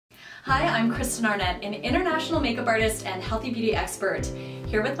Hi, I'm Kristen Arnett, an international makeup artist and healthy beauty expert,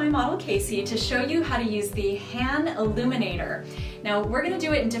 here with my model Casey to show you how to use the hand illuminator. Now we're going to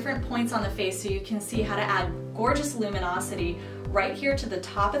do it in different points on the face so you can see how to add gorgeous luminosity right here to the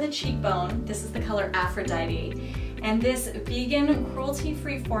top of the cheekbone. This is the color Aphrodite. And this vegan,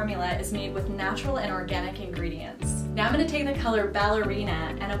 cruelty-free formula is made with natural and organic ingredients. Now I'm going to take the color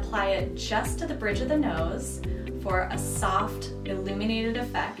Ballerina and apply it just to the bridge of the nose for a soft, illuminated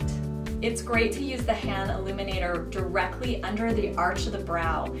effect. It's great to use the hand illuminator directly under the arch of the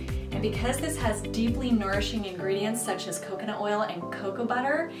brow. And because this has deeply nourishing ingredients such as coconut oil and cocoa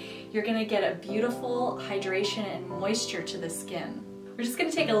butter, you're going to get a beautiful hydration and moisture to the skin. We're just going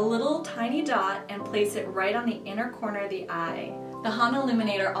to take a little tiny dot and place it right on the inner corner of the eye. The hand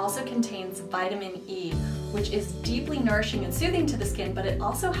illuminator also contains vitamin E, which is deeply nourishing and soothing to the skin, but it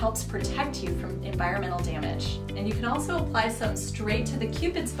also helps protect you from environmental damage. And you can also apply some straight to the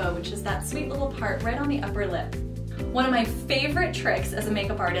Cupid's bow, which is that sweet little part right on the upper lip. One of my favorite tricks as a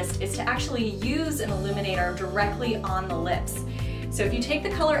makeup artist is to actually use an illuminator directly on the lips. So if you take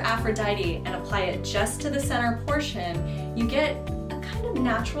the color Aphrodite and apply it just to the center portion, you get a kind of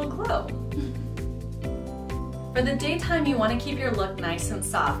natural glow. For the daytime, you want to keep your look nice and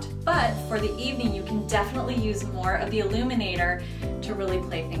soft, but for the evening, you can definitely use more of the illuminator to really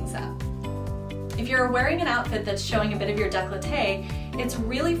play things up. If you're wearing an outfit that's showing a bit of your décolleté, it's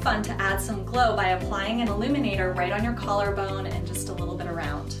really fun to add some glow by applying an illuminator right on your collarbone and just a little bit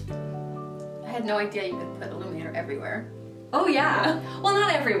around. I had no idea you could put illuminator everywhere. Oh yeah. Well,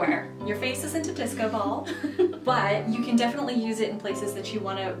 not everywhere. Your face isn't a disco ball, but you can definitely use it in places that you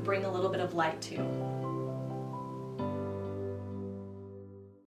want to bring a little bit of light to.